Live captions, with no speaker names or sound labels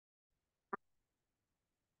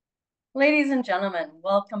Ladies and gentlemen,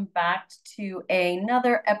 welcome back to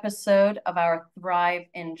another episode of our Thrive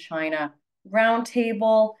in China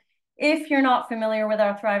Roundtable. If you're not familiar with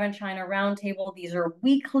our Thrive in China Roundtable, these are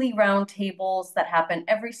weekly roundtables that happen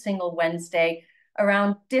every single Wednesday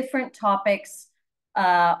around different topics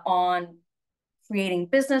on creating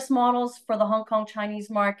business models for the Hong Kong Chinese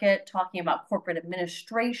market, talking about corporate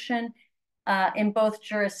administration in both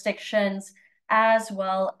jurisdictions, as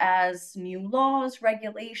well as new laws,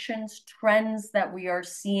 regulations, trends that we are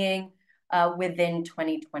seeing within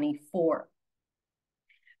 2024.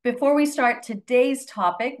 Before we start today's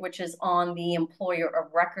topic, which is on the employer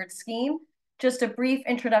of record scheme, just a brief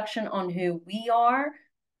introduction on who we are.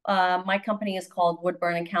 My company is called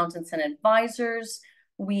Woodburn Accountants and Advisors.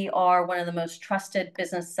 We are one of the most trusted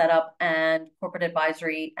business setup and corporate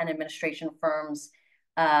advisory and administration firms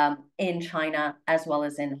in China, as well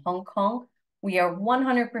as in Hong Kong. We are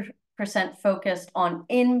 100% focused on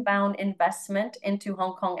inbound investment into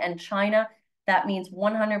Hong Kong and China. That means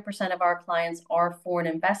 100% of our clients are foreign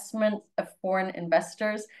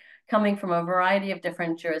investors coming from a variety of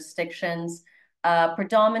different jurisdictions,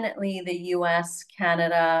 predominantly the US,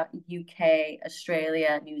 Canada, UK,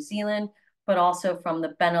 Australia, New Zealand, but also from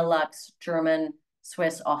the Benelux, German,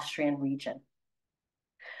 Swiss, Austrian region.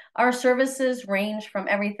 Our services range from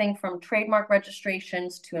everything from trademark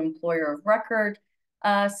registrations to employer of record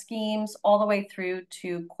schemes, all the way through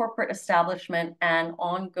to corporate establishment and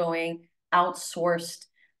ongoing outsourced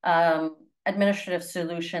administrative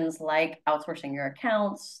solutions like outsourcing your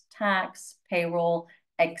accounts, tax, payroll,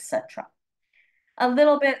 etc. A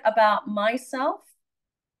little bit about myself.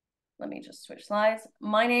 Let me just switch slides.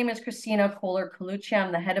 My name is Christina Kohler-Colucci.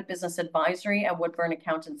 I'm the head of business advisory at Woodburn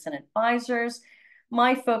Accountants and Advisors.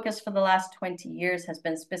 My focus for the last 20 years has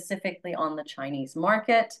been specifically on the Chinese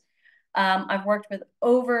market. I've worked with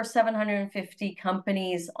over 750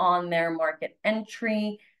 companies on their market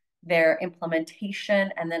entry, their implementation,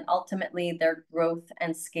 and then ultimately their growth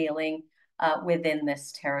and scaling within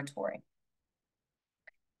this territory.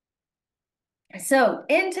 So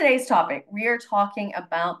in today's topic, we are talking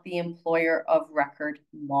about the employer of record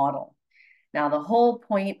model. Now, the whole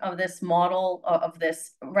point of this model, of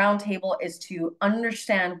this roundtable, is to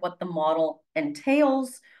understand what the model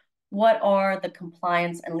entails, what are the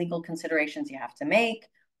compliance and legal considerations you have to make,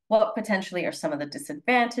 what potentially are some of the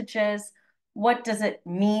disadvantages, what does it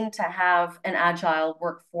mean to have an agile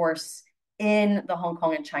workforce in the Hong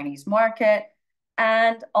Kong and Chinese market,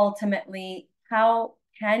 and ultimately, how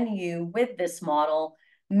can you, with this model,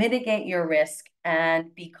 mitigate your risk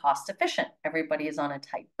and be cost efficient? Everybody is on a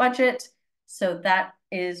tight budget. So that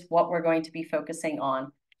is what we're going to be focusing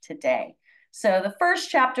on today. So the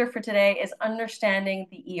first chapter for today is understanding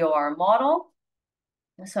the EOR model.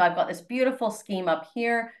 So I've got this beautiful scheme up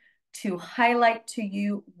here to highlight to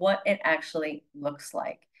you what it actually looks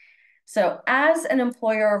like. So as an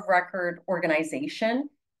employer of record organization,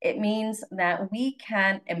 it means that we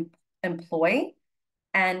can employ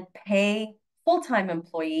and pay full-time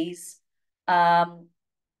employees. The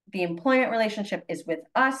employment relationship is with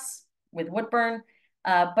us, with Woodburn,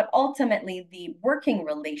 but ultimately the working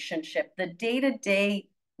relationship, the day-to-day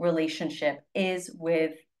relationship is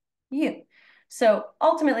with you. So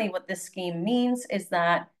ultimately what this scheme means is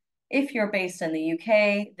that if you're based in the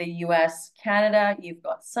UK, the US, Canada, you've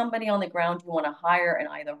got somebody on the ground you want to hire in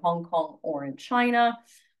either Hong Kong or in China,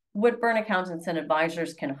 Woodburn Accountants and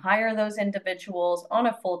Advisors can hire those individuals on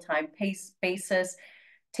a full-time basis,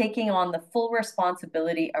 taking on the full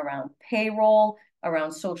responsibility around payroll,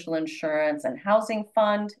 around social insurance and housing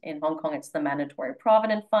fund. In Hong Kong, it's the Mandatory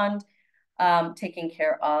Provident Fund, taking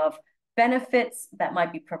care of benefits that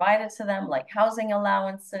might be provided to them, like housing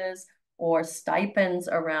allowances or stipends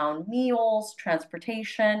around meals,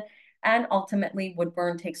 transportation, and ultimately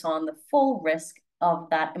Woodburn takes on the full risk of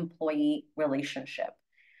that employee relationship.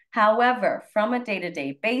 However, from a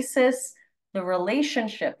day-to-day basis, the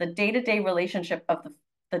relationship, the day-to-day relationship of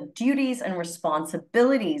the duties and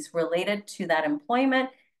responsibilities related to that employment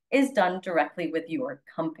is done directly with your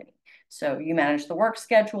company. So you manage the work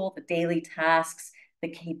schedule, the daily tasks, the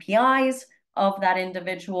KPIs of that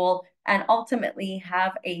individual, and ultimately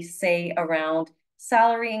have a say around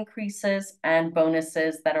salary increases and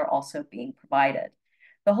bonuses that are also being provided.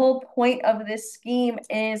 The whole point of this scheme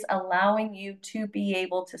is allowing you to be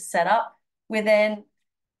able to set up within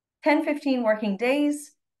 10, 15 working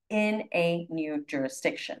days in a new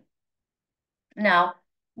jurisdiction. Now,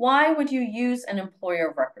 why would you use an employer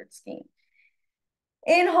of record scheme?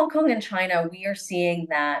 In Hong Kong and China, we are seeing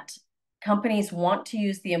that companies want to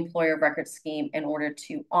use the employer of record scheme in order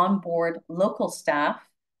to onboard local staff,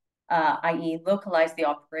 i.e. localize the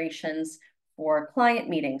operations for client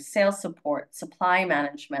meetings, sales support, supply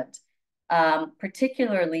management,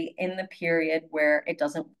 particularly in the period where it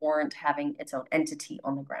doesn't warrant having its own entity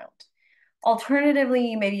on the ground. Alternatively,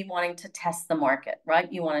 you may be wanting to test the market,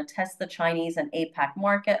 right? You want to test the Chinese and APAC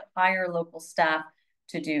market, hire local staff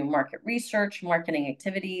to do market research, marketing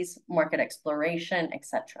activities, market exploration,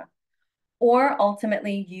 etc. Or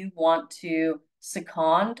ultimately, you want to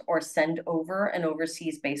second or send over an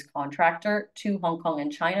overseas-based contractor to Hong Kong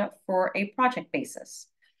and China for a project basis.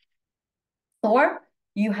 Or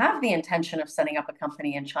you have the intention of setting up a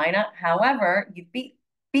company in China. However, you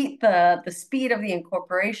beat the speed of the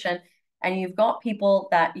incorporation, and you've got people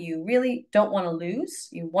that you really don't want to lose.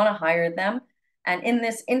 You want to hire them. And in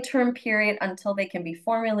this interim period, until they can be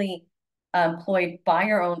formally employed by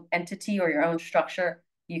your own entity or your own structure,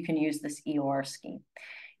 you can use this EOR scheme.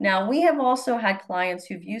 Now, we have also had clients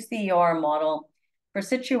who've used the EOR model for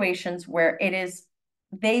situations where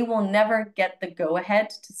they will never get the go-ahead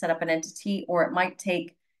to set up an entity, or it might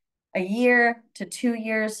take a year to 2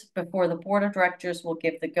 years before the board of directors will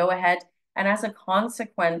give the go-ahead. And as a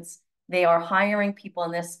consequence, they are hiring people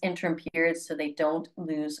in this interim period so they don't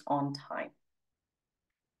lose on time.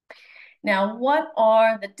 Now, what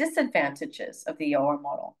are the disadvantages of the EOR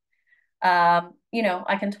model?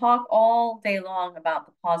 I can talk all day long about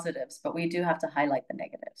the positives, but we do have to highlight the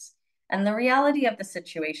negatives. And the reality of the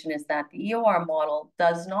situation is that the EOR model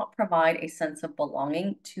does not provide a sense of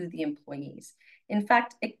belonging to the employees. In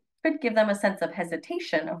fact, it could give them a sense of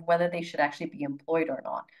hesitation of whether they should actually be employed or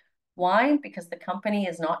not. Why? Because the company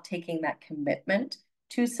is not taking that commitment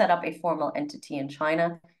to set up a formal entity in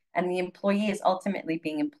China, and the employee is ultimately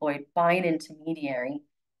being employed by an intermediary.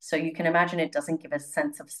 So you can imagine it doesn't give a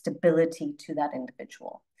sense of stability to that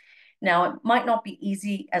individual. Now, it might not be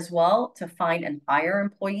easy as well to find and hire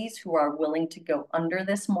employees who are willing to go under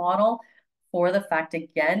this model for the fact,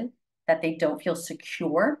 again, that they don't feel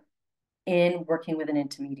secure in working with an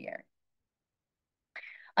intermediary.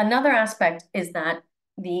 Another aspect is that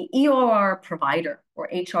the EOR provider or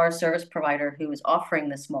HR service provider who is offering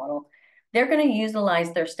this model, they're going to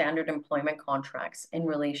utilize their standard employment contracts in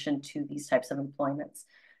relation to these types of employments.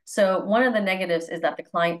 So one of the negatives is that the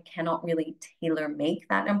client cannot really tailor-make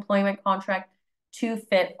that employment contract to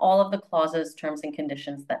fit all of the clauses, terms, and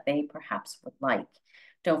conditions that they perhaps would like.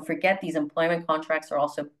 Don't forget, these employment contracts are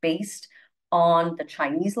also based on the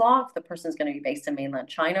Chinese law, if the person is going to be based in mainland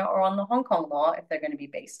China, or on the Hong Kong law, if they're going to be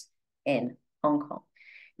based in Hong Kong.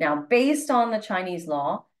 Now, based on the Chinese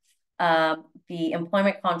law, the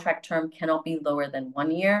employment contract term cannot be lower than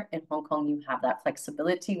 1 year. In Hong Kong, you have that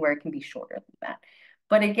flexibility where it can be shorter than that.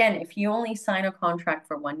 But again, if you only sign a contract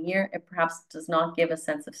for 1 year, it perhaps does not give a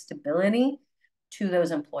sense of stability to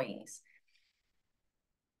those employees.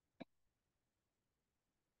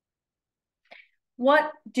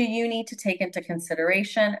 What do you need to take into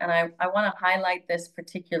consideration? And I want to highlight this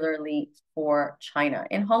particularly for China.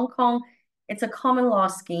 In Hong Kong, it's a common law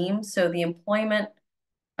scheme. So the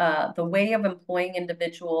way of employing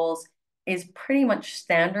individuals is pretty much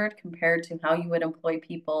standard compared to how you would employ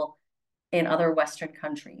people in other Western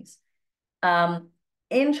countries.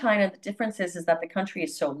 In China, the difference is that the country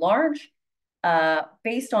is so large,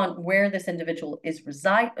 based on where this individual is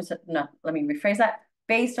let me rephrase that,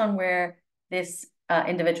 based on where this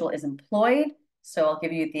individual is employed. So I'll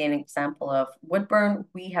give you an example of Woodburn.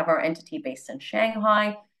 We have our entity based in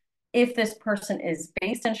Shanghai. If this person is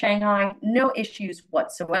based in Shanghai, no issues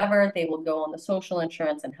whatsoever. They will go on the social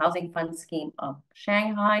insurance and housing fund scheme of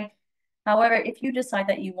Shanghai. However, if you decide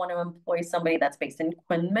that you want to employ somebody that's based in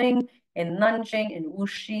Kunming, in Nanjing, in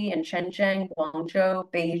Wuxi, in Shenzhen, Guangzhou,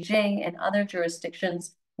 Beijing, and other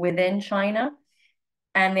jurisdictions within China,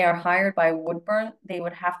 and they are hired by Woodburn, they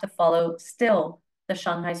would have to follow still the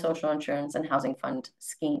Shanghai Social Insurance and Housing Fund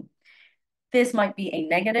scheme. This might be a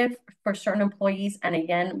negative for certain employees, and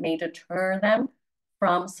again, may deter them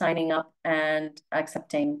from signing up and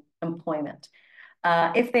accepting employment.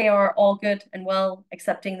 If they are all good and well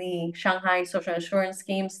accepting the Shanghai social insurance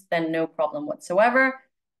schemes, then no problem whatsoever.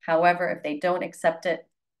 However, if they don't accept it,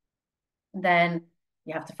 then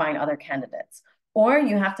you have to find other candidates. Or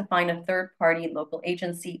you have to find a third-party local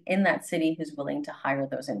agency in that city who's willing to hire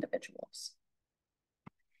those individuals.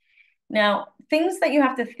 Now, things that you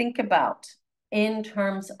have to think about in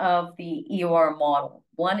terms of the EOR model.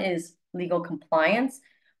 One is legal compliance.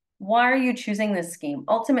 Why are you choosing this scheme?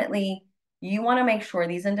 Ultimately, you want to make sure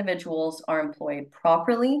these individuals are employed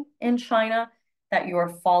properly in China, that you are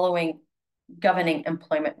following governing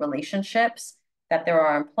employment relationships, that there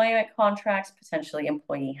are employment contracts, potentially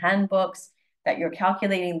employee handbooks, that you're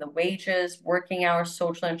calculating the wages, working hours,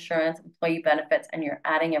 social insurance, employee benefits, and you're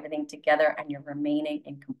adding everything together and you're remaining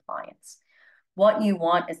in compliance. What you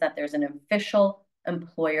want is that there's an official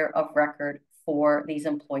employer of record for these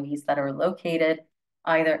employees that are located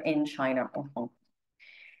either in China or Hong Kong.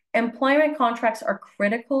 Employment contracts are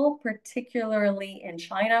critical, particularly in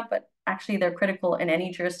China, but actually they're critical in any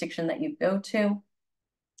jurisdiction that you go to.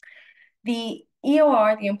 The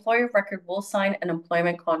EOR, the employer of record, will sign an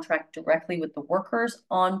employment contract directly with the workers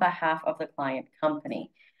on behalf of the client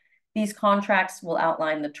company. These contracts will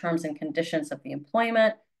outline the terms and conditions of the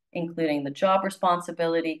employment, including the job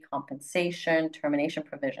responsibility, compensation, termination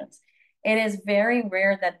provisions. It is very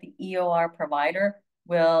rare that the EOR provider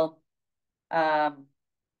will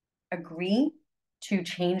agree to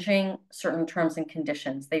changing certain terms and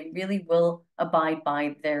conditions. They really will abide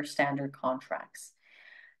by their standard contracts.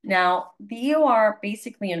 Now, the EOR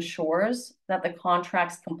basically ensures that the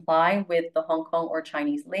contracts comply with the Hong Kong or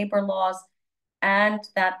Chinese labor laws and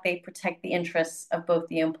that they protect the interests of both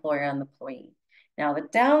the employer and the employee. Now, the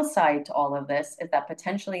downside to all of this is that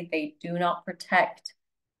potentially they do not protect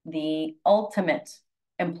the ultimate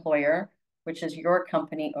employer, which is your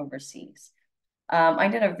company overseas. I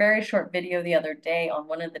did a very short video the other day on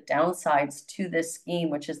one of the downsides to this scheme,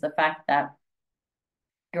 which is the fact that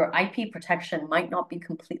your IP protection might not be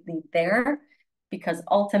completely there because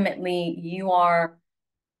ultimately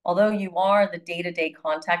although you are the day-to-day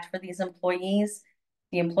contact for these employees,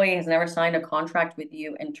 the employee has never signed a contract with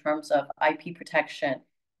you in terms of IP protection,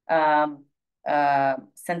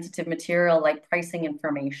 sensitive material like pricing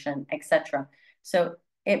information, etc. So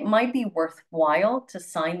it might be worthwhile to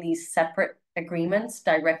sign these separate agreements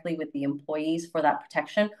directly with the employees for that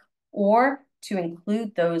protection, or to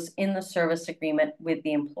include those in the service agreement with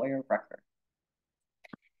the employer of record.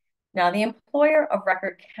 Now, the employer of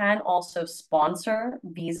record can also sponsor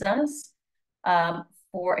visas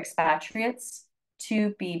for expatriates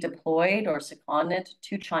to be deployed or seconded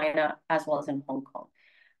to China as well as in Hong Kong.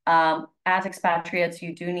 As expatriates,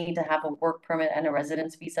 you do need to have a work permit and a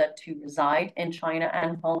residence visa to reside in China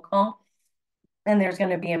and Hong Kong. And there's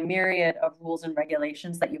going to be a myriad of rules and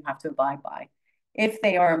regulations that you have to abide by. If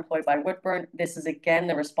they are employed by Woodburn, this is again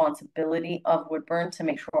the responsibility of Woodburn to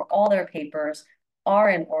make sure all their papers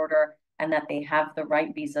are in order and that they have the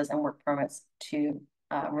right visas and work permits to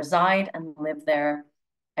reside and live there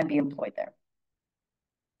and be employed there.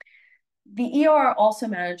 The EOR also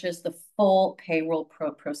manages the full payroll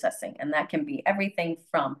processing, and that can be everything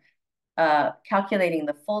from calculating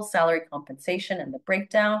the full salary compensation and the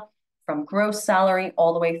breakdown, from gross salary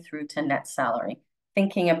all the way through to net salary,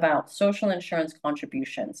 thinking about social insurance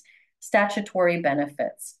contributions, statutory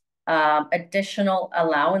benefits, additional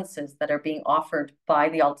allowances that are being offered by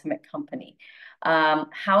the ultimate company,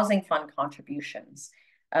 housing fund contributions.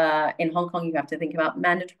 In Hong Kong, you have to think about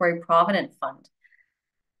mandatory provident fund.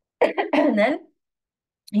 And then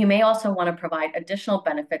you may also want to provide additional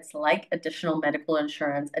benefits like additional medical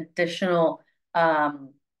insurance, additional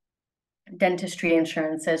dentistry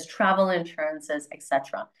insurances, travel insurances,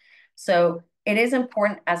 etc. So it is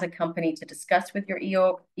important as a company to discuss with your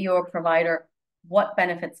EOR provider what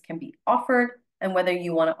benefits can be offered and whether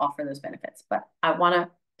you want to offer those benefits. But I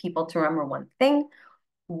want people to remember one thing.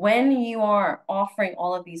 When you are offering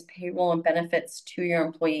all of these payroll and benefits to your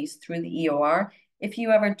employees through the EOR, if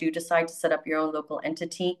you ever do decide to set up your own local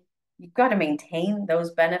entity, you've got to maintain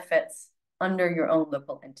those benefits under your own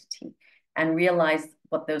local entity and realize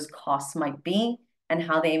what those costs might be and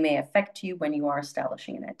how they may affect you when you are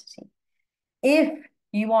establishing an entity. If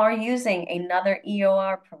you are using another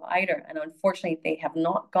EOR provider, and unfortunately they have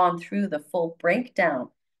not gone through the full breakdown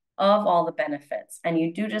of all the benefits, and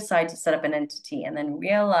you do decide to set up an entity and then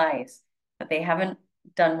realize that they haven't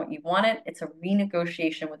done what you wanted, it's a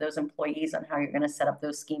renegotiation with those employees on how you're going to set up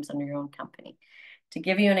those schemes under your own company. To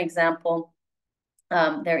give you an example,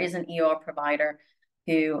 there is an EOR provider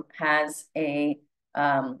who has a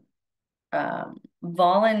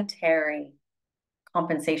voluntary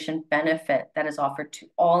compensation benefit that is offered to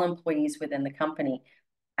all employees within the company,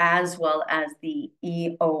 as well as the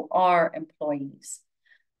EOR employees.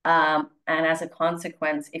 And as a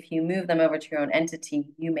consequence, if you move them over to your own entity,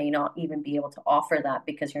 you may not even be able to offer that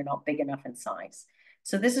because you're not big enough in size.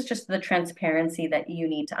 So this is just the transparency that you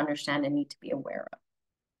need to understand and need to be aware of.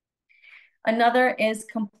 Another is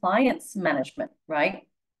compliance management, right?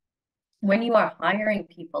 When you are hiring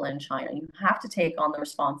people in China, you have to take on the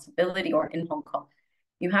responsibility, or in Hong Kong,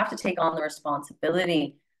 you have to take on the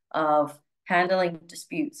responsibility of handling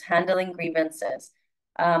disputes, handling grievances,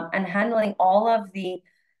 and handling all of the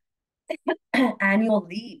annual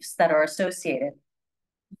leaves that are associated.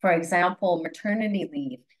 For example, maternity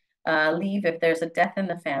leave, leave if there's a death in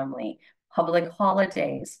the family, public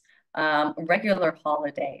holidays, regular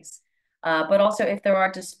holidays. But also if there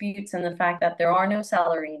are disputes and the fact that there are no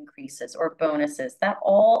salary increases or bonuses, that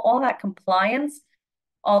all that compliance,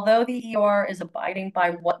 although the EOR is abiding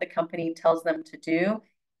by what the company tells them to do,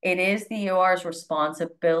 it is the EOR's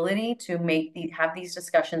responsibility to have these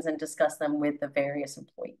discussions and discuss them with the various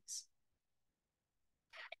employees.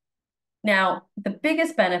 Now, the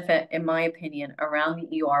biggest benefit, in my opinion, around the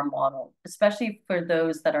EOR model, especially for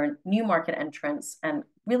those that are new market entrants and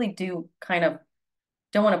really don't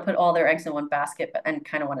want to put all their eggs in one basket, and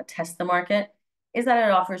kind of want to test the market, is that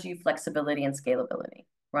it offers you flexibility and scalability,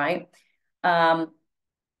 right?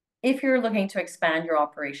 If you're looking to expand your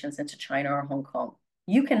operations into China or Hong Kong,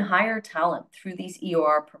 you can hire talent through these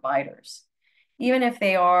EOR providers. Even if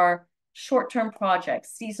they are short-term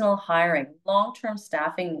projects, seasonal hiring, long-term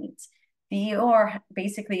staffing needs, the EOR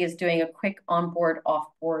basically is doing a quick onboard,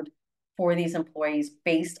 offboard for these employees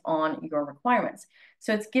based on your requirements.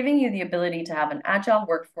 So it's giving you the ability to have an agile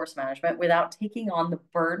workforce management without taking on the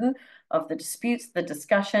burden of the disputes, the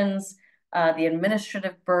discussions, the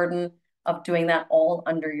administrative burden of doing that all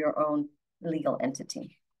under your own legal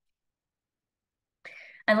entity.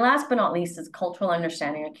 And last but not least is cultural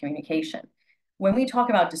understanding and communication. When we talk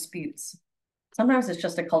about disputes, sometimes it's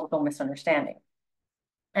just a cultural misunderstanding.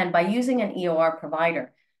 And by using an EOR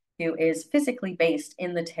provider who is physically based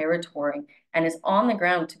in the territory and is on the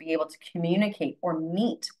ground to be able to communicate or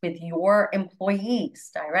meet with your employees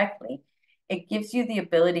directly, it gives you the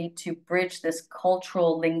ability to bridge this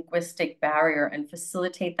cultural linguistic barrier and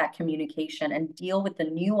facilitate that communication and deal with the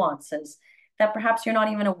nuances that perhaps you're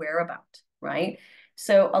not even aware about, right?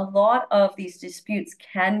 So a lot of these disputes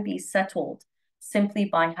can be settled simply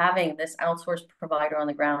by having this outsourced provider on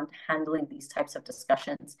the ground handling these types of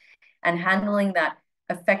discussions and handling that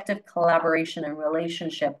effective collaboration and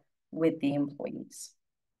relationship with the employees.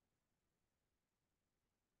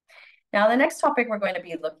 Now, the next topic we're going to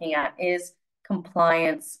be looking at is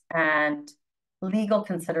compliance and legal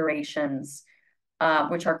considerations,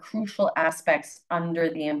 which are crucial aspects under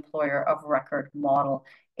the employer of record model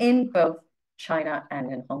in both China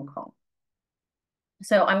and in Hong Kong.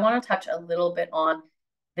 So I want to touch a little bit on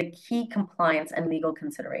the key compliance and legal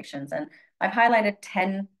considerations, and I've highlighted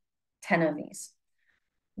 10 of these.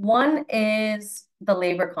 One is the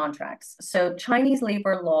labor contracts. So Chinese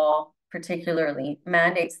labor law particularly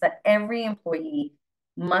mandates that every employee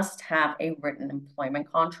must have a written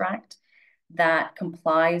employment contract that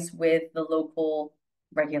complies with the local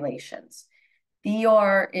regulations. The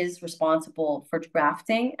EOR is responsible for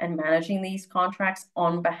drafting and managing these contracts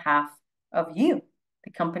on behalf of you,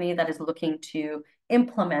 the company that is looking to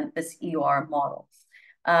implement this EOR model.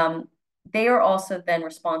 They are also then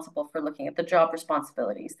responsible for looking at the job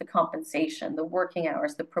responsibilities, the compensation, the working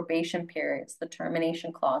hours, the probation periods, the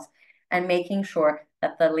termination clause, and making sure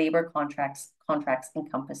that the labor contracts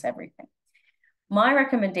encompass everything. My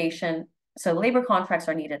recommendation, so labor contracts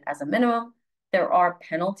are needed as a minimum. There are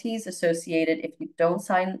penalties associated if you don't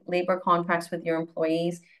sign labor contracts with your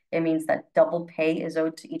employees. It means that double pay is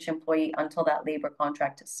owed to each employee until that labor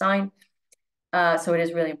contract is signed. So it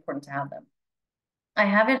is really important to have them. I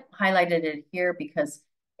haven't highlighted it here because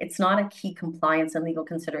it's not a key compliance and legal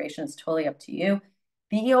consideration. It's totally up to you.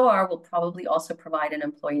 The EOR will probably also provide an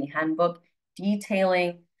employee handbook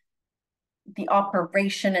detailing the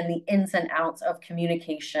operation and the ins and outs of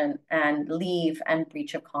communication and leave and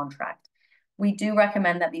breach of contract. We do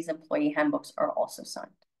recommend that these employee handbooks are also signed.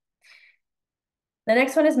 The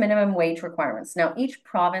next one is minimum wage requirements. Now, each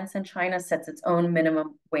province in China sets its own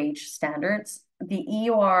minimum wage standards. The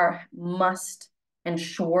EOR must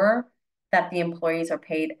ensure that the employees are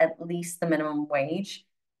paid at least the minimum wage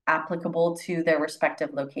applicable to their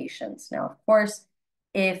respective locations. Now, of course,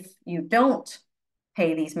 if you don't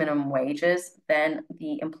pay these minimum wages, then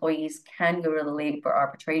the employees can go to the labor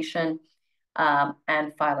arbitration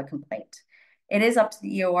and file a complaint. It is up to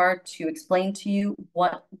the EOR to explain to you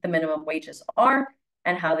what the minimum wages are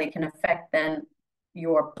and how they can affect then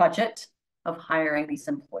your budget of hiring these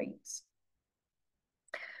employees.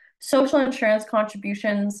 Social insurance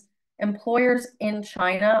contributions. Employers in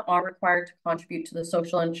China are required to contribute to the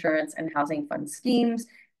social insurance and housing fund schemes.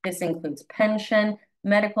 This includes pension,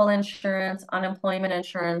 medical insurance, unemployment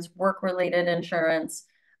insurance, work-related insurance,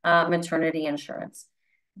 maternity insurance.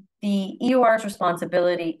 The EOR's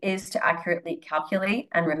responsibility is to accurately calculate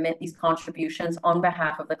and remit these contributions on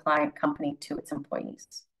behalf of the client company to its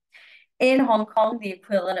employees. In Hong Kong, the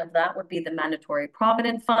equivalent of that would be the Mandatory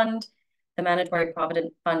Provident Fund. The Mandatory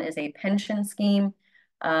Provident Fund is a pension scheme,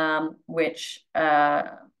 which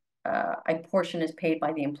a portion is paid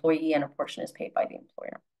by the employee and a portion is paid by the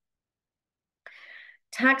employer.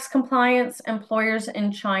 Tax compliance. Employers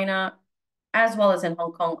in China as well as in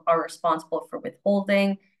Hong Kong, are responsible for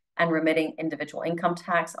withholding and remitting individual income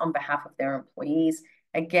tax on behalf of their employees.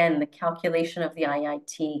 Again, the calculation of the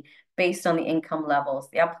IIT based on the income levels,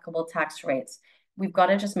 the applicable tax rates. We've got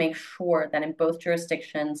to just make sure that in both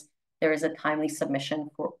jurisdictions, there is a timely submission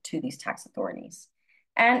to these tax authorities.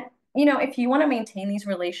 And, if you want to maintain these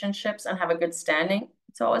relationships and have a good standing,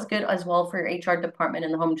 it's always good as well for your HR department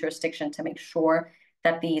in the home jurisdiction to make sure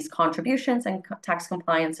that these contributions and tax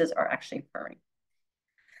compliances are actually occurring.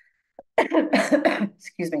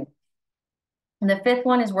 Excuse me. And the fifth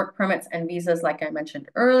one is work permits and visas, like I mentioned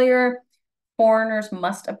earlier. Foreigners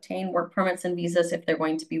must obtain work permits and visas if they're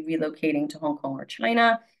going to be relocating to Hong Kong or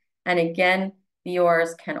China. And again, the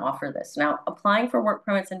EORs can offer this. Now, applying for work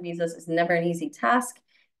permits and visas is never an easy task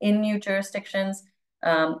in new jurisdictions.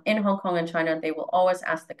 In Hong Kong and China, they will always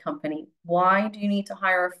ask the company, why do you need to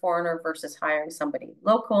hire a foreigner versus hiring somebody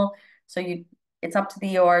local? So it's up to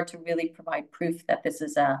the EOR to really provide proof that this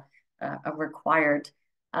is a required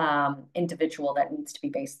individual that needs to be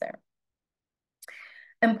based there.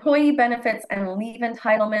 Employee benefits and leave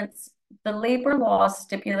entitlements. The labor laws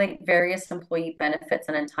stipulate various employee benefits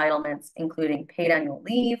and entitlements, including paid annual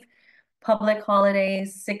leave, public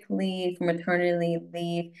holidays, sick leave, maternity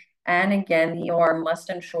leave, and again, the EOR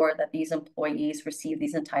must ensure that these employees receive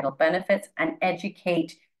these entitled benefits and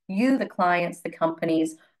educate you, the clients, the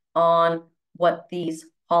companies, on what these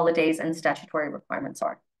holidays and statutory requirements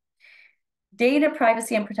are. Data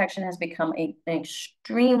privacy and protection has become an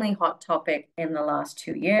extremely hot topic in the last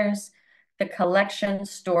 2 years. The collection,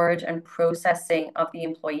 storage, and processing of the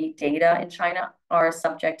employee data in China are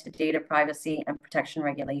subject to data privacy and protection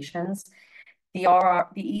regulations. The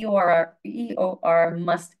EOR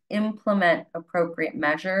must implement appropriate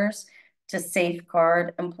measures to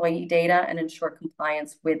safeguard employee data and ensure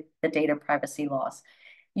compliance with the data privacy laws.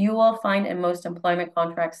 You will find in most employment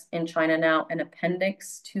contracts in China now an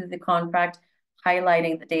appendix to the contract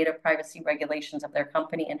highlighting the data privacy regulations of their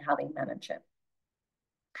company and how they manage it.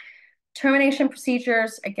 Termination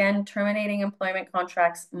procedures, again, terminating employment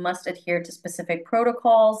contracts must adhere to specific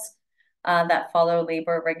protocols that follow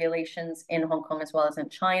labor regulations in Hong Kong as well as in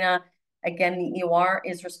China. Again, the EOR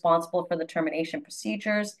is responsible for the termination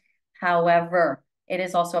procedures. However, it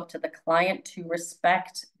is also up to the client to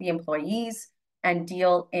respect the employees and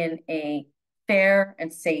deal in a fair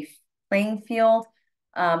and safe playing field.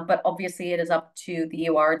 But obviously it is up to the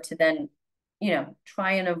EOR to then,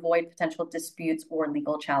 try and avoid potential disputes or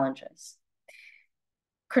legal challenges.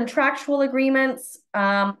 Contractual agreements,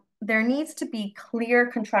 there needs to be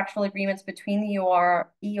clear contractual agreements between the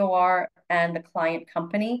EOR and the client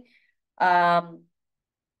company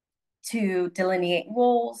to delineate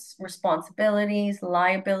roles, responsibilities,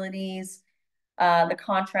 liabilities. The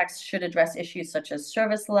contracts should address issues such as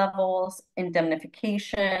service levels,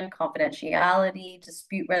 indemnification, confidentiality,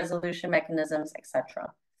 dispute resolution mechanisms,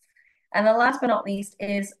 etc. And the last but not least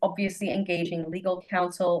is obviously engaging legal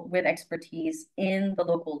counsel with expertise in the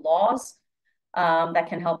local laws that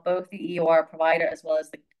can help both the EOR provider as well as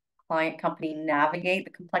the client company navigate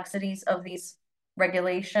the complexities of these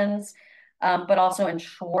regulations, but also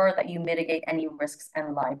ensure that you mitigate any risks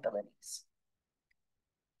and liabilities.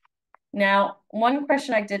 Now, one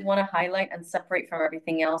question I did want to highlight and separate from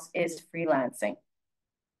everything else is freelancing.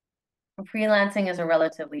 Freelancing is a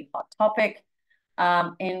relatively hot topic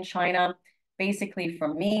in China. Basically,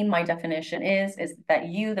 for me, my definition is that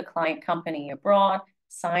you, the client company abroad,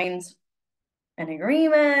 signs an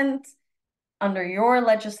agreement under your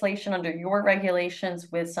legislation, under your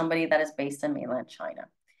regulations with somebody that is based in mainland China.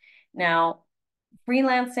 Now,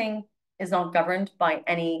 freelancing is not governed by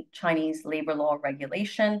any Chinese labor law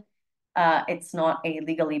regulation. It's not a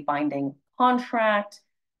legally binding contract.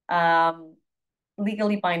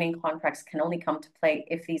 Legally binding contracts can only come to play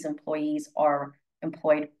if these employees are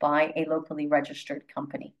employed by a locally registered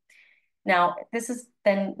company. Now, this is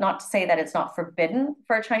then not to say that it's not forbidden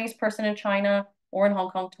for a Chinese person in China or in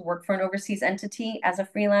Hong Kong to work for an overseas entity as a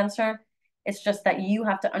freelancer. It's just that you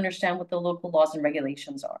have to understand what the local laws and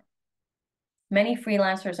regulations are. Many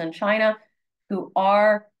freelancers in China who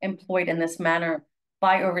are employed in this manner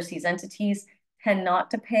by overseas entities tend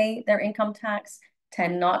not to pay their income tax,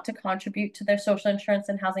 tend not to contribute to their social insurance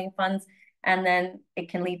and housing funds, and then it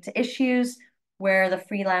can lead to issues where the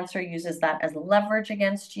freelancer uses that as leverage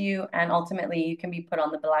against you, and ultimately you can be put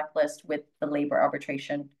on the blacklist with the labor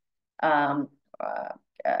arbitration, labor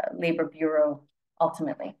bureau,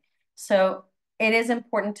 ultimately. So it is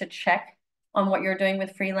important to check on what you're doing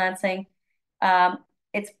with freelancing.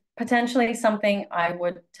 It's potentially something I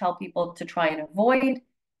would tell people to try and avoid.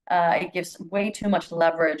 It gives way too much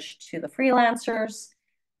leverage to the freelancers.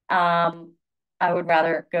 I would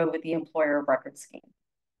rather go with the employer of record scheme.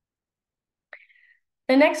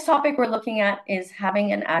 The next topic we're looking at is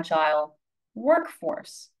having an agile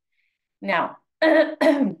workforce. Now,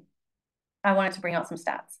 I wanted to bring out some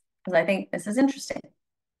stats because I think this is interesting.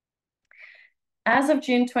 As of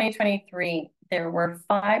June 2023, there were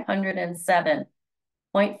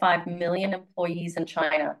 507.5 million employees in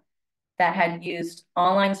China that had used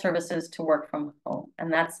online services to work from home.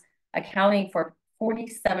 And that's accounting for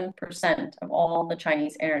 47% of all the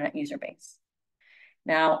Chinese internet user base.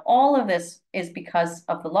 Now, all of this is because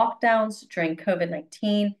of the lockdowns during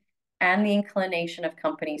COVID-19 and the inclination of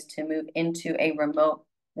companies to move into a remote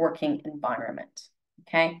working environment,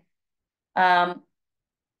 okay?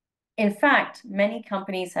 In fact, many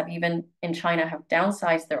companies have even in China have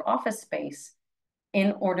downsized their office space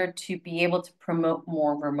in order to be able to promote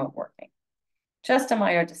more remote working. Just a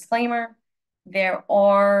minor disclaimer, there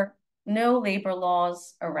are no labor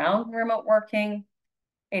laws around remote working.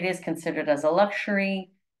 It is considered as a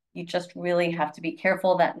luxury. You just really have to be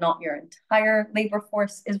careful that not your entire labor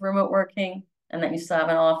force is remote working and that you still have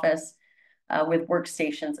an office with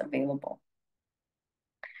workstations available.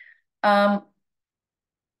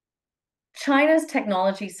 China's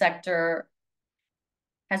technology sector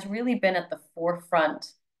has really been at the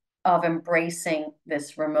forefront of embracing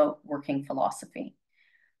this remote working philosophy.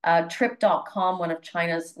 Trip.com, one of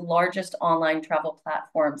China's largest online travel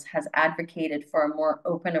platforms, has advocated for a more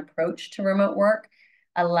open approach to remote work,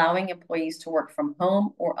 allowing employees to work from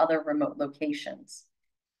home or other remote locations.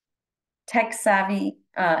 Tech-savvy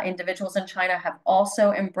individuals in China have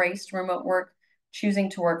also embraced remote work, choosing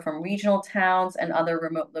to work from regional towns and other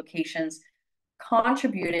remote locations,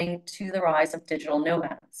 contributing to the rise of digital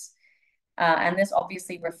nomads. And this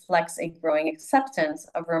obviously reflects a growing acceptance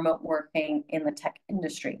of remote working in the tech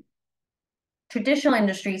industry. Traditional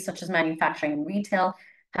industries such as manufacturing and retail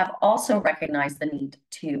have also recognized the need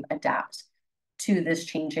to adapt to this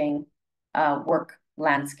changing work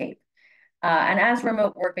landscape. And as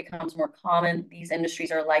remote work becomes more common, these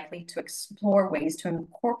industries are likely to explore ways to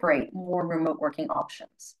incorporate more remote working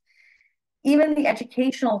options. Even the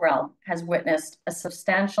educational realm has witnessed a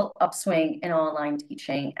substantial upswing in online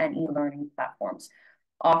teaching and e-learning platforms,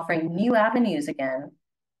 offering new avenues again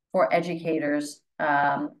for educators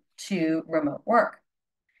to remote work.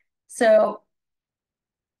 So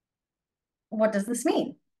what does this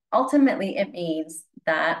mean? Ultimately, it means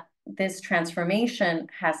that this transformation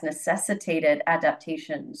has necessitated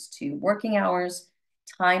adaptations to working hours,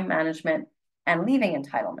 time management, and leaving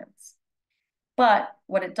entitlements. But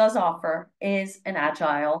what it does offer is an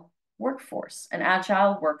agile workforce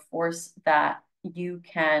that you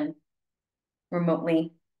can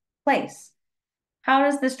remotely place. How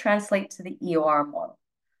does this translate to the EOR model?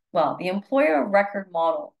 Well, the employer of record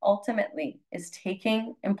model ultimately is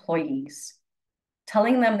taking employees,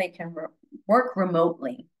 telling them they can work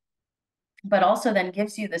remotely, but also then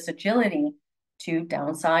gives you this agility to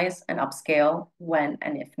downsize and upscale when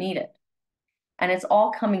and if needed. And it's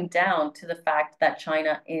all coming down to the fact that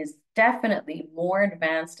China is definitely more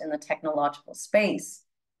advanced in the technological space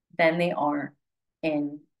than they are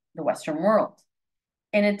in the Western world.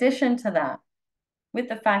 In addition to that, with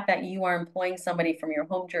the fact that you are employing somebody from your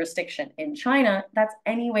home jurisdiction in China, that's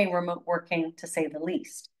anyway remote working, to say the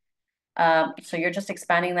least. So you're just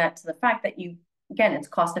expanding that to the fact that again, it's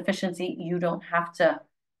cost efficiency. You don't have to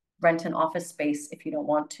rent an office space if you don't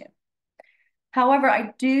want to. However,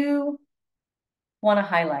 I do want to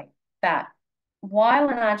highlight that while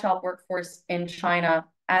an agile workforce in China,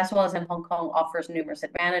 as well as in Hong Kong, offers numerous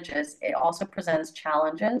advantages, it also presents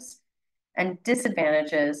challenges and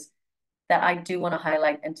disadvantages that I do want to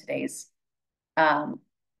highlight in today's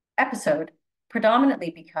episode,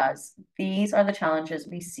 predominantly because these are the challenges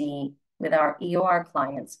we see with our EOR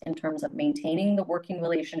clients in terms of maintaining the working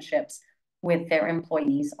relationships with their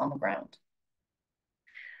employees on the ground.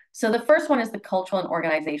 So the first one is the cultural and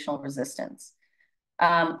organizational resistance.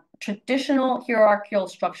 Traditional hierarchical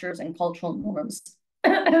structures and cultural norms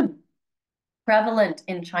prevalent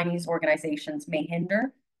in Chinese organizations may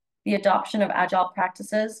hinder the adoption of agile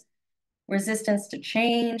practices. Resistance to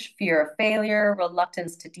change, fear of failure,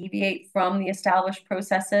 reluctance to deviate from the established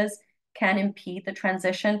processes can impede the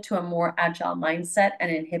transition to a more agile mindset and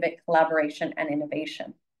inhibit collaboration and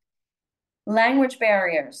innovation. Language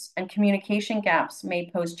barriers and communication gaps may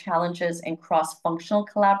pose challenges in cross-functional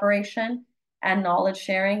collaboration and knowledge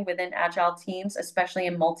sharing within agile teams, especially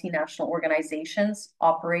in multinational organizations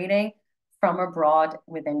operating from abroad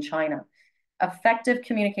within China. Effective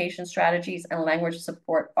communication strategies and language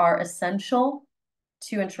support are essential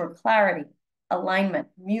to ensure clarity, alignment,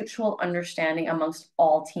 mutual understanding amongst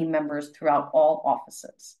all team members throughout all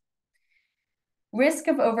offices. Risk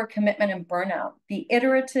of overcommitment and burnout. The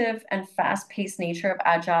iterative and fast-paced nature of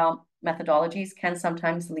Agile methodologies can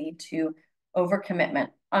sometimes lead to overcommitment,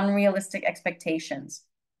 unrealistic expectations,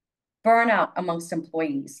 burnout amongst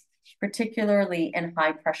employees, particularly in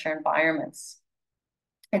high-pressure environments.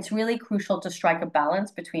 It's really crucial to strike a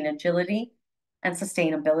balance between agility and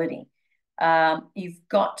sustainability. You've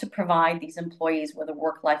got to provide these employees with a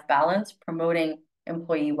work-life balance, promoting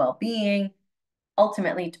employee well-being,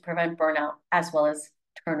 ultimately to prevent burnout as well as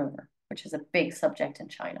turnover, which is a big subject in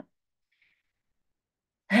China.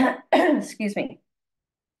 Excuse me.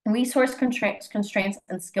 Resource constraints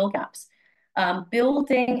and skill gaps.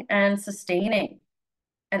 Building and sustaining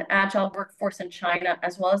an agile workforce in China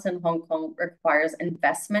as well as in Hong Kong requires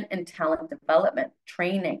investment in talent development,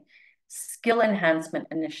 training, skill enhancement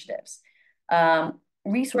initiatives.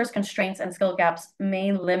 Resource constraints and skill gaps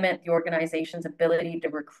may limit the organization's ability to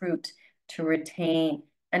recruit, to retain,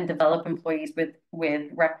 and develop employees with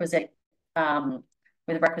requisite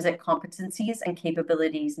competencies and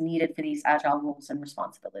capabilities needed for these agile roles and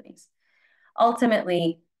responsibilities.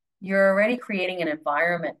 Ultimately, you're already creating an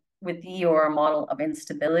environment with the EOR model of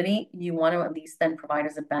instability. You want to at least then provide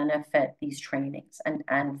as a benefit these trainings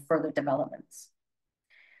and further developments.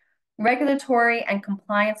 Regulatory and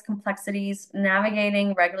compliance complexities.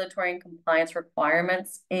 Navigating regulatory and compliance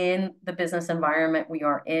requirements in the business environment we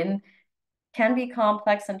are in can be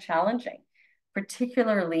complex and challenging,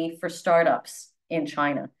 particularly for startups in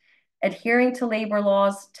China. Adhering to labor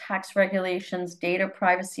laws, tax regulations, data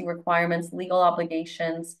privacy requirements, legal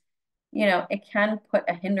obligations, it can put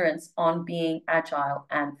a hindrance on being agile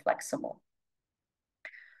and flexible.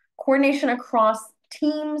 Coordination across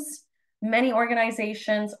teams. Many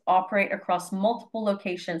organizations operate across multiple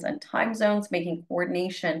locations and time zones, making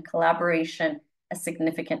coordination, collaboration a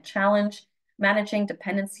significant challenge. Managing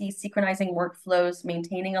dependencies, synchronizing workflows,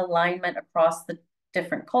 maintaining alignment across the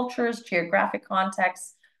different cultures, geographic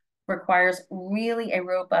contexts, requires really a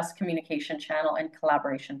robust communication channel and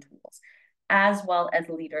collaboration tools, as well as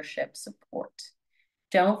leadership support.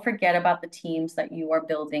 Don't forget about the teams that you are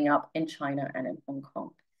building up in China and in Hong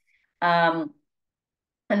Kong.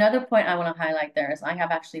 Another point I want to highlight there is I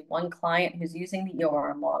have actually one client who's using the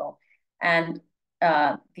EOR model, and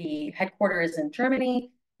the headquarters is in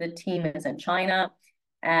Germany, the team is in China,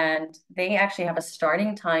 and they actually have a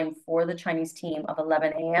starting time for the Chinese team of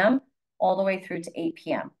 11 a.m. all the way through to 8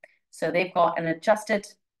 p.m. So they've got an adjusted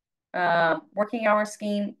working hour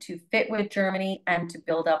scheme to fit with Germany and to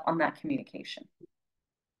build up on that communication.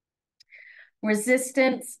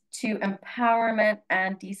 Resistance to empowerment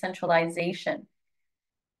and decentralization.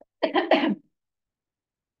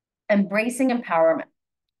 Embracing empowerment,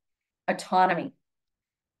 autonomy,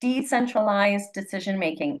 decentralized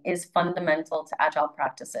decision-making is fundamental to agile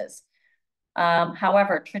practices.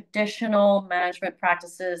 However, traditional management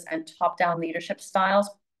practices and top-down leadership styles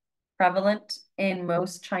prevalent in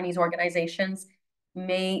most Chinese organizations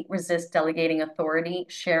may resist delegating authority,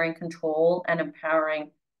 sharing control, and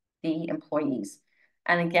empowering the employees.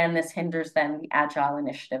 And again, this hinders then the agile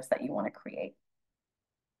initiatives that you want to create.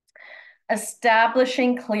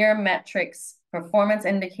 Establishing clear metrics, performance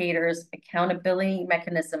indicators, accountability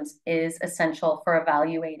mechanisms is essential for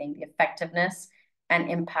evaluating the effectiveness and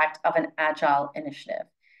impact of an agile initiative.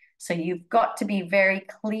 So you've got to be very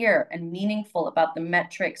clear and meaningful about the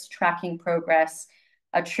metrics, tracking progress,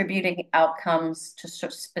 attributing outcomes to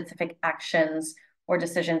specific actions or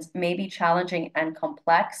decisions may be challenging and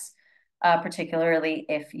complex, particularly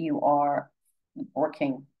if you are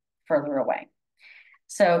working further away.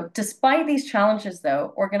 So despite these challenges,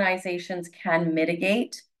 though, organizations can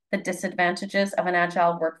mitigate the disadvantages of an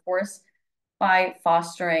agile workforce by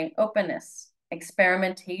fostering openness,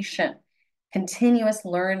 experimentation, continuous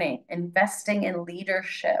learning, investing in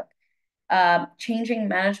leadership, changing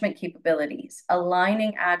management capabilities,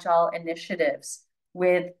 aligning agile initiatives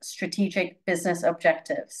with strategic business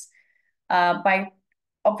objectives. By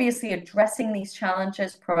obviously addressing these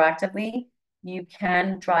challenges proactively, you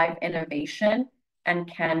can drive innovation and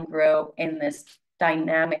can grow in this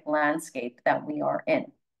dynamic landscape that we are in.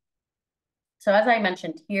 So as I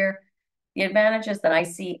mentioned here, the advantages that I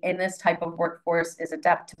see in this type of workforce is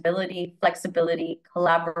adaptability, flexibility,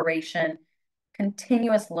 collaboration,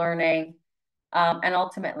 continuous learning, and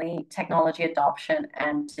ultimately technology adoption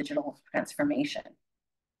and digital transformation.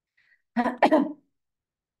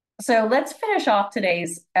 So let's finish off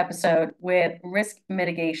today's episode with risk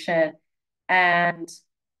mitigation and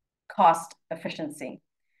cost efficiency.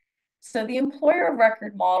 So the employer of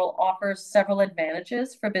record model offers several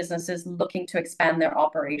advantages for businesses looking to expand their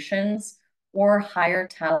operations or hire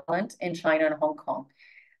talent in China and Hong Kong.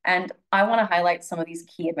 And I want to highlight some of these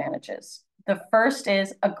key advantages. The first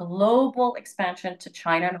is a global expansion to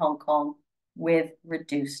China and Hong Kong with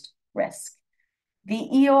reduced risk. The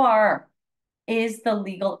EOR is the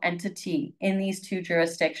legal entity in these two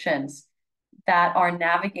jurisdictions that are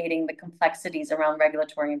navigating the complexities around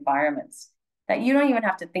regulatory environments, that you don't even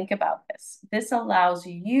have to think about this. This allows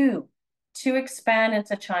you to expand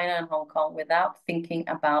into China and Hong Kong without thinking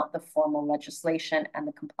about the formal legislation and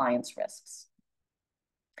the compliance risks.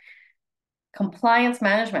 Compliance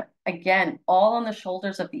management, again, all on the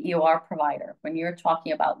shoulders of the EOR provider. When you're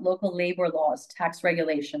talking about local labor laws, tax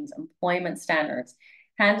regulations, employment standards,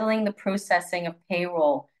 handling the processing of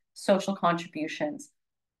payroll, social contributions,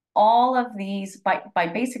 all of these, by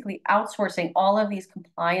basically outsourcing all of these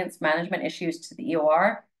compliance management issues to the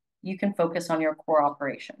EOR, you can focus on your core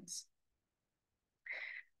operations.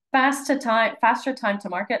 Faster time to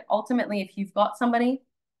market. Ultimately, if you've got somebody,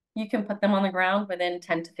 you can put them on the ground within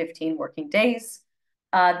 10 to 15 working days.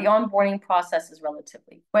 The onboarding process is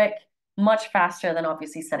relatively quick, much faster than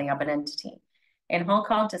obviously setting up an entity. In Hong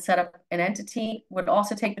Kong, to set up an entity would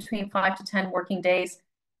also take between 5 to 10 working days,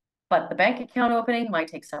 but the bank account opening might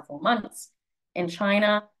take several months. In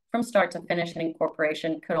China, from start to finish, an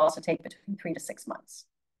incorporation could also take between 3 to 6 months.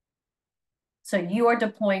 So you are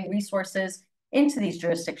deploying resources into these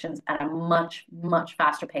jurisdictions at a much, much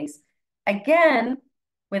faster pace. Again,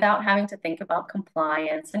 without having to think about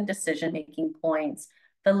compliance and decision-making points,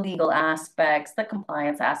 the legal aspects, the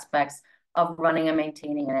compliance aspects of running and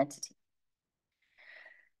maintaining an entity.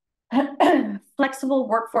 Flexible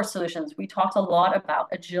workforce solutions. We talked a lot about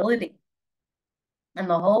agility. And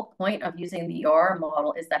the whole point of using the EOR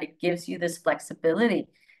model is that it gives you this flexibility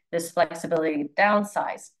to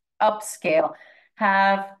downsize, upscale,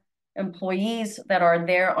 have employees that are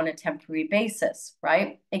there on a temporary basis,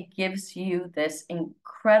 right? It gives you this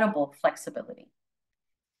incredible flexibility.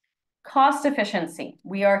 Cost efficiency.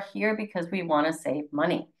 We are here because we want to save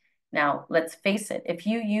money. Now, let's face it, if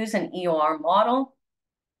you use an EOR model,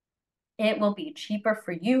 it will be cheaper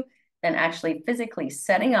for you than actually physically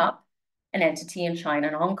setting up an entity in China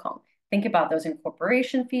and Hong Kong. Think about those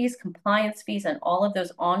incorporation fees, compliance fees, and all of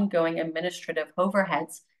those ongoing administrative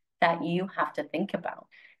overheads that you have to think about.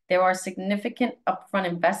 There are significant upfront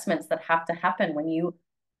investments that have to happen when you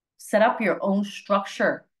set up your own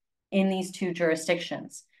structure in these two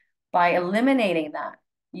jurisdictions. By eliminating that,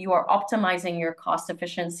 you are optimizing your cost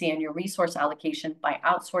efficiency and your resource allocation by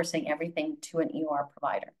outsourcing everything to an EOR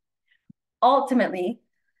provider. Ultimately,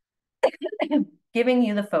 giving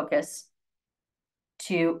you the focus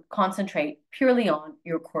to concentrate purely on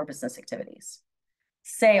your core business activities.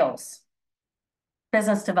 Sales,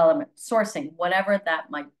 business development, sourcing, whatever that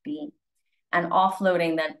might be, and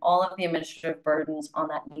offloading then all of the administrative burdens on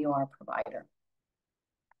that EOR provider.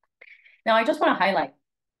 Now, I just want to highlight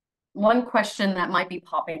one question that might be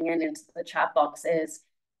popping into the chat box is,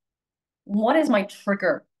 what is my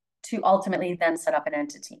trigger to ultimately then set up an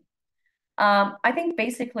entity? I think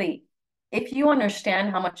basically, if you understand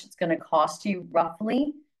how much it's going to cost you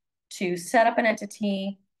roughly to set up an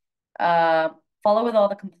entity, follow with all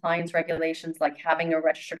the compliance regulations, like having a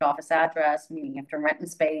registered office address, meaning you have to rent in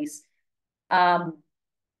space, and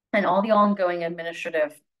all the ongoing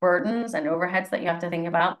administrative burdens and overheads that you have to think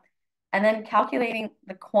about, and then calculating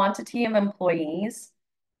the quantity of employees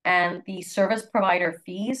and the service provider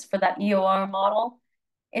fees for that EOR model.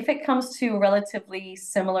 If it comes to a relatively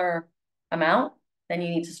similar amount, then you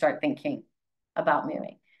need to start thinking about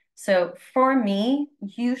moving. So for me,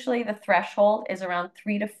 usually the threshold is around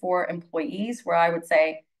 3 to 4 employees, where I would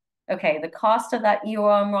say, okay, the cost of that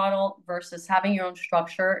EOR model versus having your own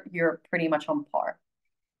structure, you're pretty much on par.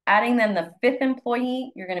 Adding then the 5th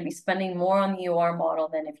employee, you're going to be spending more on the EOR model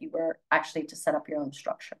than if you were actually to set up your own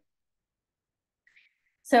structure.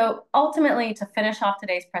 So ultimately, to finish off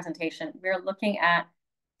today's presentation, we're looking at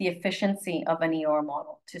the efficiency of an EOR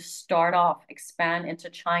model to start off, expand into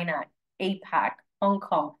China, APAC, Hong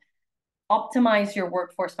Kong, optimize your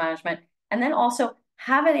workforce management, and then also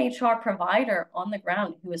have an HR provider on the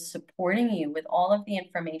ground who is supporting you with all of the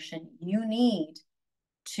information you need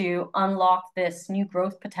to unlock this new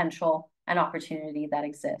growth potential and opportunity that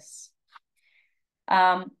exists.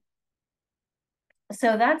 So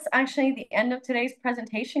that's actually the end of today's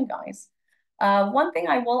presentation, guys. One thing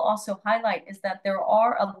I will also highlight is that there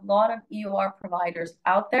are a lot of EOR providers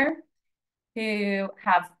out there who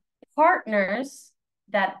have partners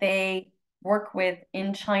that they work with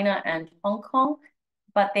in China and Hong Kong,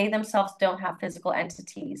 but they themselves don't have physical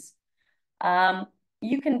entities.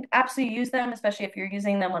 You can absolutely use them, especially if you're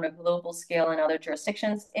using them on a global scale in other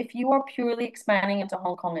jurisdictions. If you are purely expanding into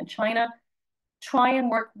Hong Kong and China, try and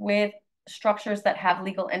work with structures that have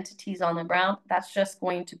legal entities on the ground. That's just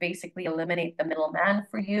going to basically eliminate the middleman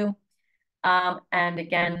for you. And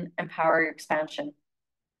again, empower your expansion.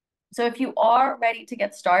 So if you are ready to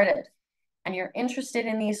get started and you're interested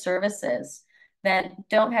in these services, then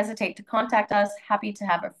don't hesitate to contact us. Happy to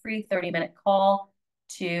have a free 30-minute call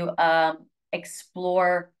to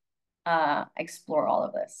explore all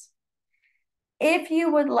of this. If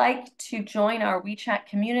you would like to join our WeChat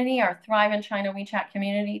community, our Thrive in China WeChat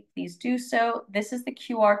community, please do so. This is the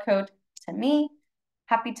QR code to me.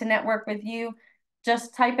 Happy to network with you.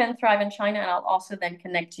 Just type in Thrive in China, and I'll also then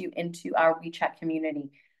connect you into our WeChat community.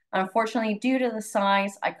 Unfortunately, due to the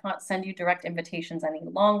size, I can't send you direct invitations any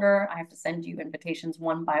longer. I have to send you invitations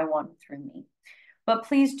one by one through me. But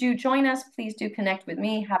please do join us. Please do connect with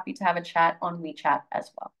me. Happy to have a chat on WeChat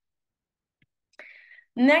as well.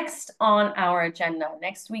 Next on our agenda,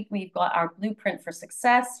 next week, we've got our Blueprint for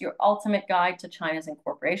Success, your ultimate guide to China's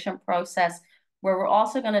incorporation process, where we're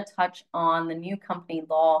also going to touch on the new company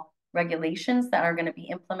law regulations that are going to be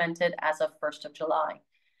implemented as of 1st of July.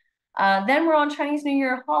 Then we're on Chinese New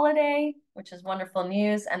Year holiday, which is wonderful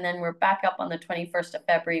news. And then we're back up on the 21st of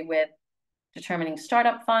February with determining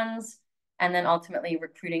startup funds, and then ultimately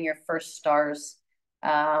recruiting your first stars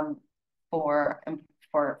for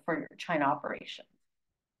your China operation.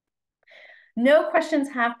 No questions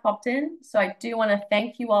have popped in, so I do want to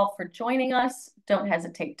thank you all for joining us. Don't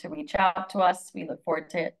hesitate to reach out to us. We look forward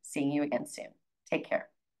to seeing you again soon. Take care.